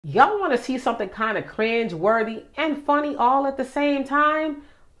Y'all want to see something kind of cringe-worthy and funny all at the same time?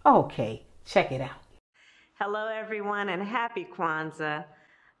 Okay, check it out. Hello, everyone, and happy Kwanza.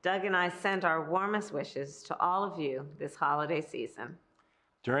 Doug and I send our warmest wishes to all of you this holiday season.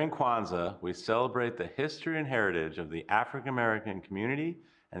 During Kwanzaa, we celebrate the history and heritage of the African American community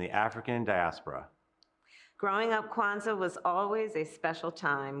and the African diaspora. Growing up, Kwanzaa was always a special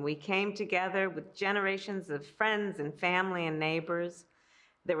time. We came together with generations of friends and family and neighbors.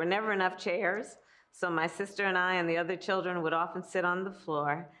 There were never enough chairs, so my sister and I and the other children would often sit on the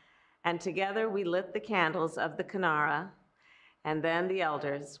floor, and together we lit the candles of the Kinara, and then the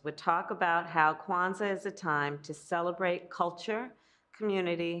elders would talk about how Kwanzaa is a time to celebrate culture,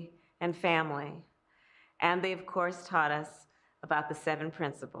 community, and family. And they, of course, taught us about the 7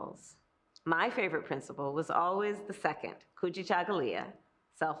 principles. My favorite principle was always the second, Kujichagulia,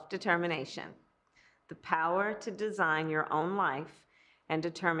 self-determination, the power to design your own life and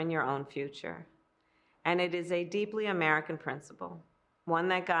determine your own future. And it is a deeply American principle, one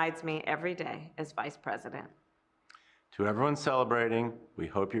that guides me every day as Vice President. To everyone celebrating, we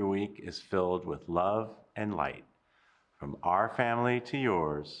hope your week is filled with love and light. From our family to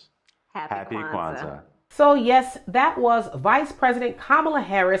yours, Happy Kwanzaa. So yes, that was Vice President Kamala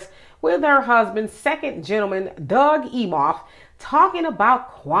Harris with her husband, second gentleman Doug Emhoff, talking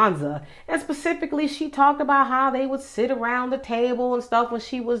about Kwanzaa. And specifically, she talked about how they would sit around the table and stuff when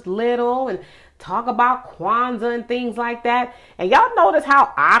she was little and talk about Kwanzaa and things like that. And y'all notice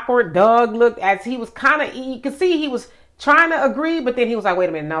how awkward Doug looked as he was kind of, you could see he was trying to agree, but then he was like, wait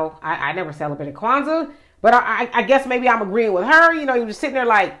a minute, no, I never celebrated Kwanzaa. But I guess maybe I'm agreeing with her. You know, he was sitting there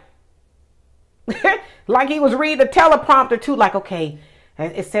like, like he was reading the teleprompter too, like, okay,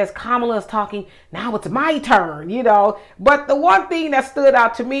 it says Kamala is talking, now it's my turn, you know. But the one thing that stood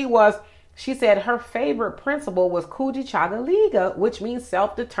out to me was she said her favorite principle was Kujichagulia, which means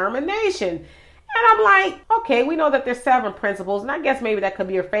self-determination. And I'm like, okay, we know that there's 7 principles, and I guess maybe that could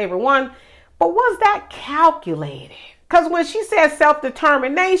be your favorite one. But was that calculated? Because when she says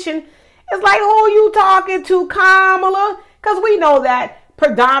self-determination, it's like, who are you talking to, Kamala? Because we know that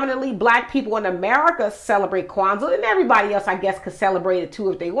predominantly black people in America celebrate Kwanzaa, and everybody else, I guess, could celebrate it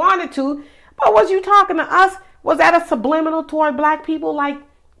too if they wanted to. But was you talking to us? Was that a subliminal toward black people, like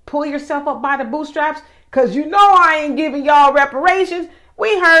pull yourself up by the bootstraps? Because you know I ain't giving y'all reparations.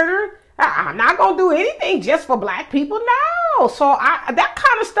 We heard her. I'm not going to do anything just for black people. No. So that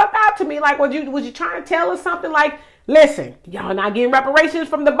kind of stuck out to me. Like, was you trying to tell us something like, listen, y'all not getting reparations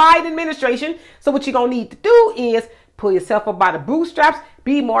from the Biden administration. So what you're going to need to do is pull yourself up by the bootstraps,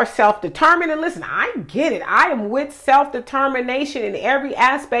 be more self-determined. And listen, I get it. I am with self-determination in every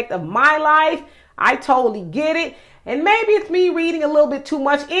aspect of my life. I totally get it. And maybe it's me reading a little bit too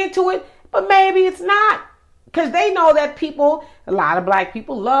much into it, but maybe it's not. Because they know that people, a lot of black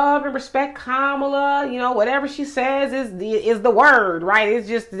people love and respect Kamala. You know, whatever she says is the word, right? It's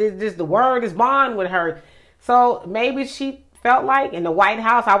just the word is bond with her. So maybe she felt like in the White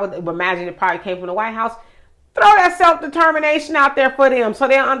House, I would imagine it probably came from the White House, throw that self-determination out there for them so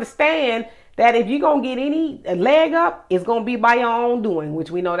they'll understand that if you're going to get any leg up, it's going to be by your own doing, which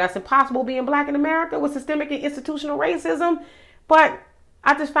we know that's impossible being black in America with systemic and institutional racism. But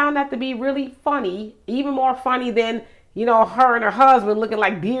I just found that to be really funny, even more funny than, you know, her and her husband looking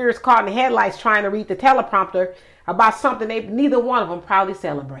like deers caught in the headlights trying to read the teleprompter about something neither one of them probably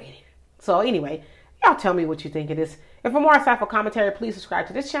celebrated. So anyway, y'all tell me what you think of this. And for more insightful commentary, please subscribe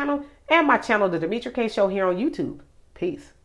to this channel and my channel, The Demetra K Show, here on YouTube. Peace.